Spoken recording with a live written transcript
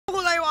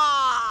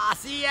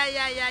。いやい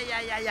やいやい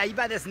やいやいや、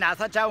今ですね、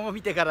朝ちゃんを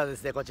見てからで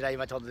すね、こちら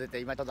今ちょうど出て、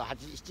今ちょうど7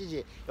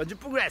時40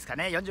分ぐらいですか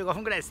ね、45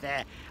分ぐらいです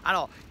ね。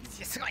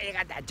すごい映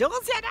画だ、上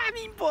手やな、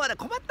民放で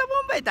困った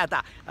もんばいってあっ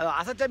た。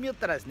朝ちゃん見よっ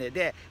たらですね、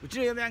で、うち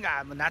の嫁はん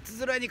が、夏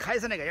空に返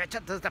さないから、ち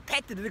ょっとペ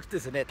ッて出てくって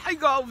ですね、タイ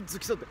ガーウッズ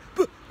起訴って、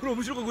これ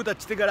面白いことだっ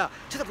つってから、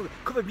ちょっと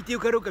これ見てよ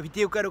かろうか、見て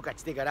よかろうかっ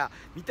つってから、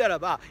見たら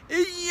ば、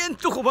延々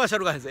とコマーシャ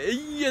ルがあるんですよ、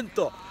延々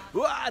と。う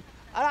わー、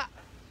あら。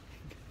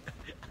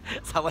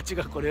三和中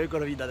学校の良い子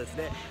のみんなです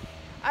ね。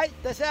はい、い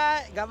らっしゃ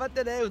い、頑張っ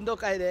てね、運動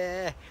会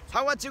で。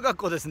三和中学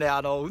校ですね、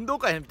運動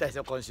会みたいです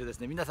よ、今週です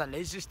ね。皆さん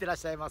練習してらっ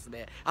しゃいます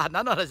ね。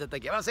何の話だったっ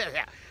け、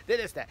で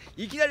ですね、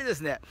いきなりで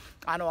すね、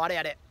あ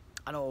れ、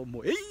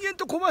もう延々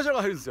とコマーシャル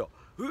が入るんですよ。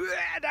うわー、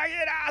長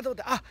えなーと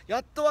思って、や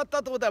っと終わっ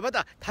たと思ったら、ま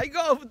たタイ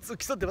ガーウッズ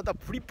競ってまた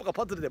フリップが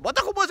パズルでま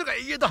たコマーシャルが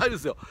延々と入るん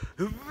ですよ。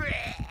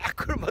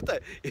これまた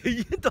延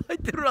々と入っ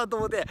てるなと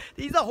思って、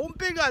いざ本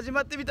編が始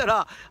まってみた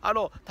ら、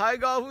タイ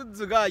ガーウッ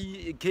ズが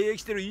経営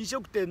してる飲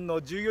食店の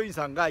従業員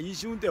さんが飲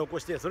酒運転を起こ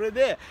して、それ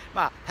で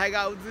タイ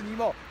ガーウッズに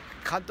も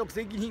監督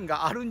責任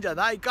があるんじゃ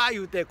ないか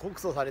言うて告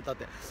訴されたっ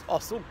て、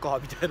そっか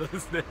みたいなで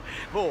すね、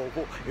もう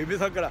嫁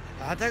さんから「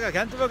あなたが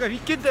監督が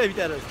立件だよ」み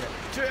たいなですね、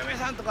うちの嫁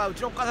さんとかう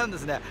ちのお母さんで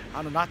すね、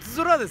夏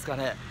空ですか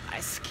ね、あれ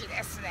好き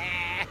です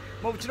ね。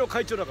もううちの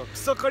会長なんか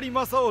草刈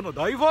正雄の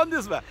大ファン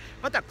ですわ。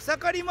また草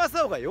刈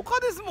正雄がよか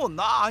ですもん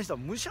な、あの人は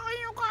むしゃん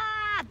よか、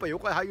やっぱ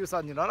妖怪俳優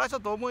さんにならした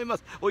と思いま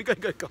す。いかん、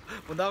も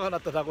う長な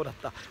った。じゃ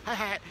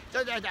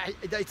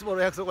あいつも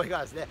の約束いか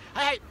がですね。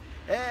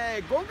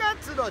5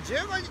月の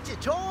15日、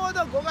ちょうど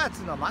5月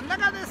の真ん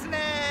中です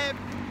ね。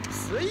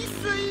すい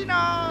すい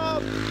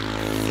の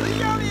水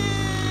曜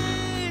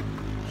日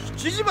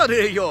7時ま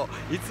で営業、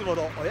いつも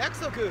のお約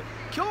束、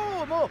今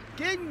日も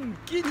元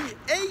気に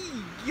営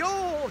業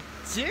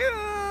中。よ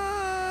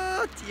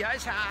い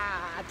しょ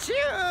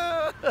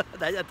ー、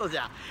大丈夫じ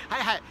ゃ。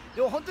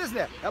でも本当です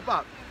ね、やっ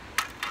ぱ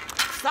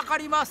草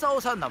刈正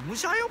雄さんなむ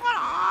しゃよ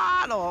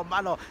か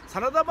な、サ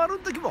ラダ丸の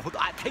時も本当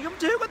大変む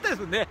ちゃよかったで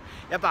すね。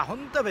やっぱ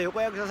本当は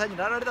横役者さんに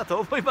なられたと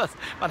思います。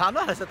何の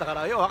話だったか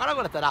な、ようわからな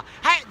くなったな。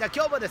じゃあ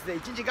今日もですね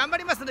一日頑張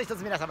りますので、一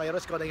つ皆様よろ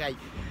しくお願い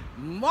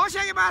申し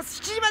上げま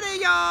す。7時まで営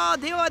業、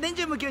電話は年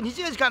中無休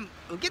24時間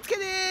受付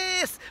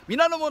です。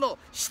皆の者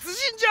出陣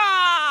じ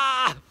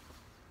ゃー。